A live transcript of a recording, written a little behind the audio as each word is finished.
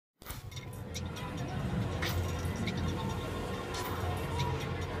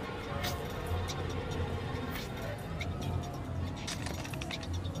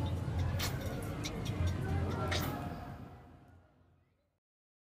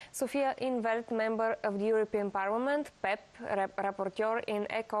Sofia in Veld, member of the European Parliament, PEPP, rapporteur in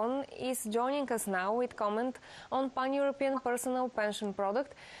Econ, is joining us now with comment on pan-European personal pension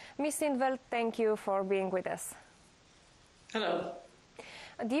product. Ms. in Veld, thank you for being with us. Hello.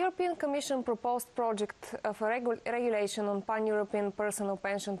 The European Commission proposed project of a regulation on pan-European personal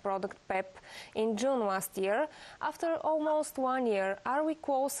pension product PEPP in June last year. After almost 1 year, are we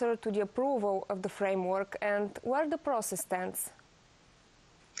closer to the approval of the framework, and where the process stands?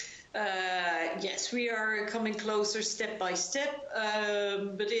 Yes, we are coming closer step by step,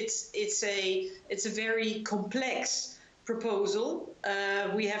 but it's a very complex proposal.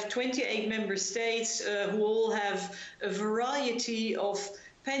 We have 28 member states who all have a variety of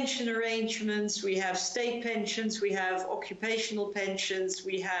pension arrangements. We have state pensions, we have occupational pensions,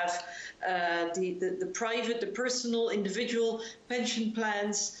 we have the private, the personal, individual pension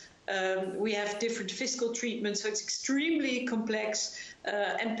plans. We have different fiscal treatments, so it's extremely complex.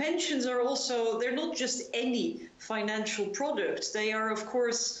 And pensions are also, they're not just any financial product. They are, of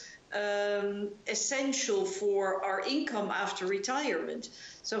course, essential for our income after retirement.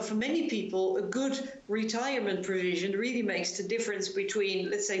 So for many people, a good retirement provision really makes the difference between,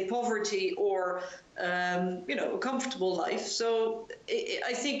 let's say, poverty or, a comfortable life. So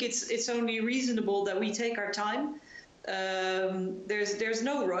I think it's only reasonable that we take our time. There's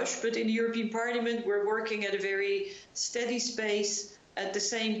no rush, but in the European Parliament, we're working at a very steady pace. At the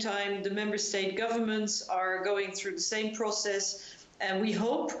same time, the member state governments are going through the same process, and we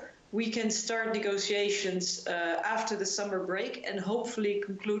hope we can start negotiations after the summer break and hopefully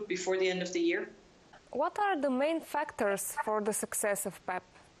conclude before the end of the year. What are the main factors for the success of PEPP?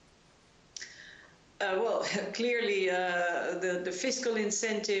 Well, clearly the fiscal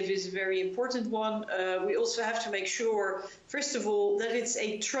incentive is a very important one. We also have to make sure, first of all, that it's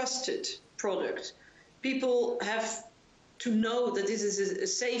a trusted product. People have to know that this is a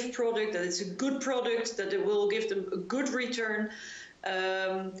safe product, that it's a good product, that it will give them a good return.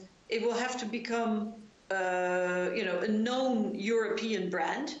 It will have to become, a known European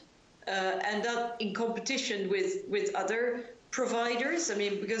brand, and that in competition with other providers. I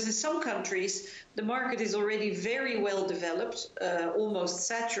mean, because in some countries the market is already very well developed, almost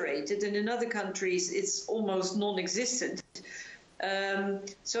saturated, and in other countries it's almost non-existent.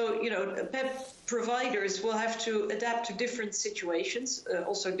 PEPP providers will have to adapt to different situations,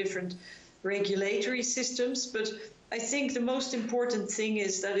 also different regulatory systems, but I think the most important thing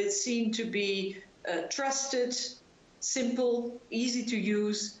is that it's seen to be trusted, simple, easy to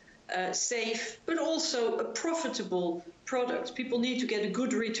use, safe, but also a profitable product. People need to get a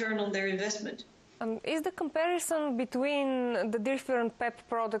good return on their investment. Is the comparison between the different PEPP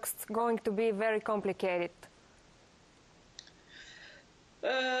products going to be very complicated?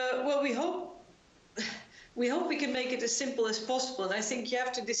 Well, we hope we can make it as simple as possible, and I think you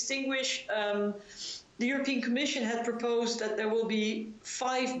have to distinguish. The European Commission had proposed that there will be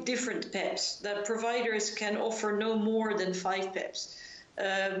 5 different PEPPs, that providers can offer no more than 5 PEPPs.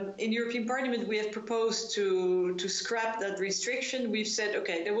 In the European Parliament, we have proposed to scrap that restriction. We've said,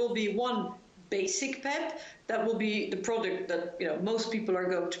 okay, there will be one basic PEPP. That will be the product that most people are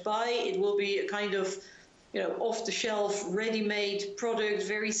going to buy. It will be a kind of off-the-shelf, ready-made product,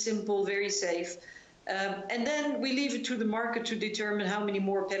 very simple, very safe. And then we leave it to the market to determine how many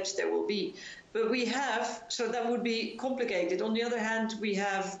more PEPPs there will be. But we have, so that would be complicated. On the other hand, we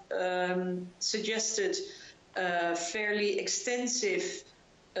have suggested fairly extensive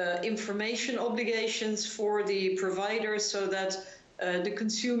information obligations for the providers so that the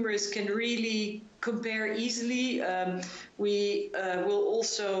consumers can really compare easily. We will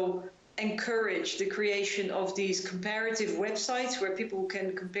also encourage the creation of these comparative websites where people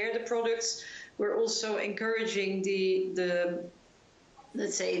can compare the products. We're also encouraging the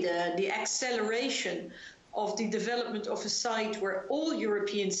acceleration of the development of a site where all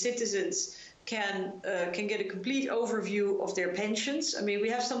European citizens can get a complete overview of their pensions. I mean, we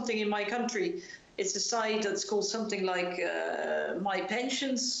have something in my country. It's a site that's called something like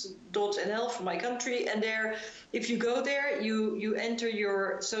mypensions.nl for my country. And there, if you go there, you enter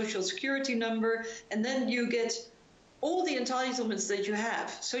your social security number, and then you get all the entitlements that you have.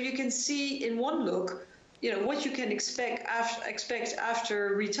 So you can see in one look, what you can expect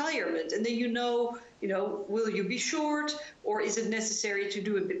after retirement. And then will you be short, or is it necessary to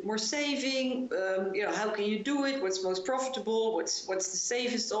do a bit more saving? How can you do it? What's most profitable? What's the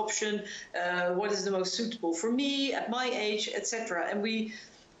safest option? What is the most suitable for me at my age, etc. And we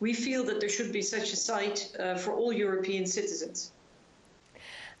feel that there should be such a site for all European citizens.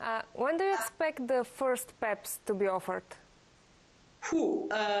 When do you expect the first PEPPs to be offered?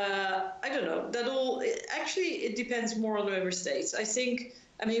 I don't know. Actually, it depends more on the member states.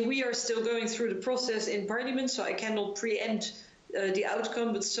 I mean, we are still going through the process in Parliament, so I cannot preempt the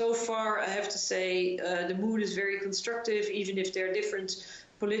outcome. But so far, I have to say, the mood is very constructive, even if there are different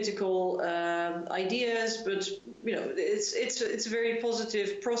political ideas. But you know, it's a very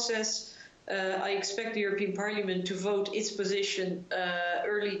positive process. I expect the European Parliament to vote its position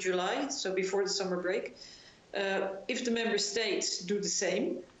early July, so before the summer break. If the member states do the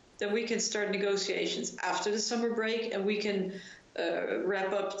same, then we can start negotiations after the summer break, and we can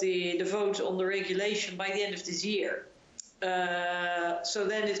wrap up the vote on the regulation by the end of this year. So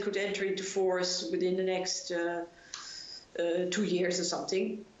then it could enter into force within the next 2 years or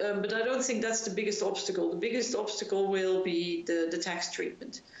something. But I don't think that's the biggest obstacle. The biggest obstacle will be the tax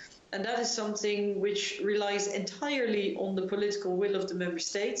treatment. And that is something which relies entirely on the political will of the member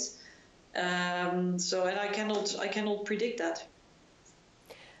states. And I cannot predict that.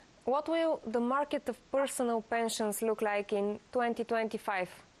 What will the market of personal pensions look like in 2025?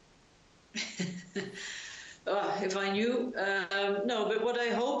 If I knew. No, but what I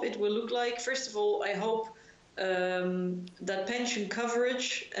hope it will look like, first of all, I hope that pension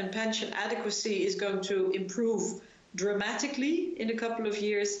coverage and pension adequacy is going to improve dramatically in a couple of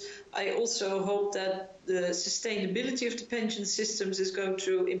years. I also hope that the sustainability of the pension systems is going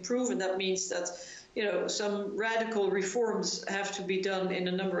to improve, and that means that, you know, some radical reforms have to be done in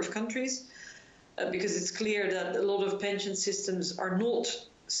a number of countries, because it's clear that a lot of pension systems are not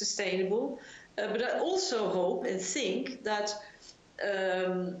sustainable. But I also hope and think that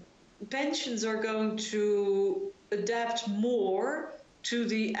pensions are going to adapt more to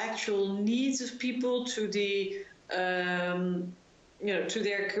the actual needs of people, to the to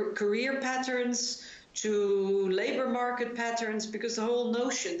their career patterns, to labor market patterns, because the whole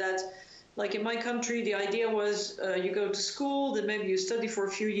notion that, like in my country, the idea was you go to school, then maybe you study for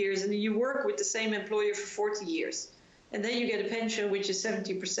a few years, and then you work with the same employer for 40 years. And then you get a pension which is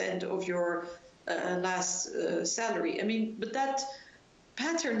 70% of your last salary. I mean, but that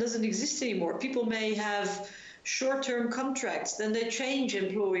pattern doesn't exist anymore. People may have short-term contracts, then they change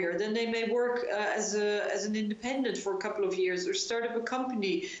employer, then they may work as an independent for a couple of years, or start up a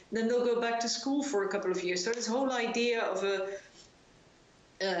company, then they'll go back to school for a couple of years. So this whole idea of a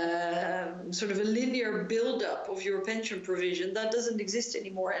sort of a linear build-up of your pension provision, that doesn't exist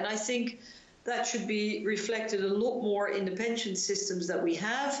anymore. And I think that should be reflected a lot more in the pension systems that we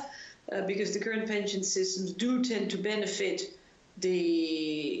have, because the current pension systems do tend to benefit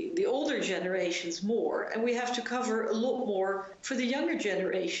the older generations more, and we have to cover a lot more for the younger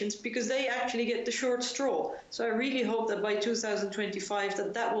generations, because they actually get the short straw. So I really hope that by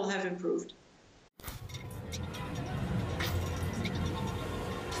 2025 that will have improved.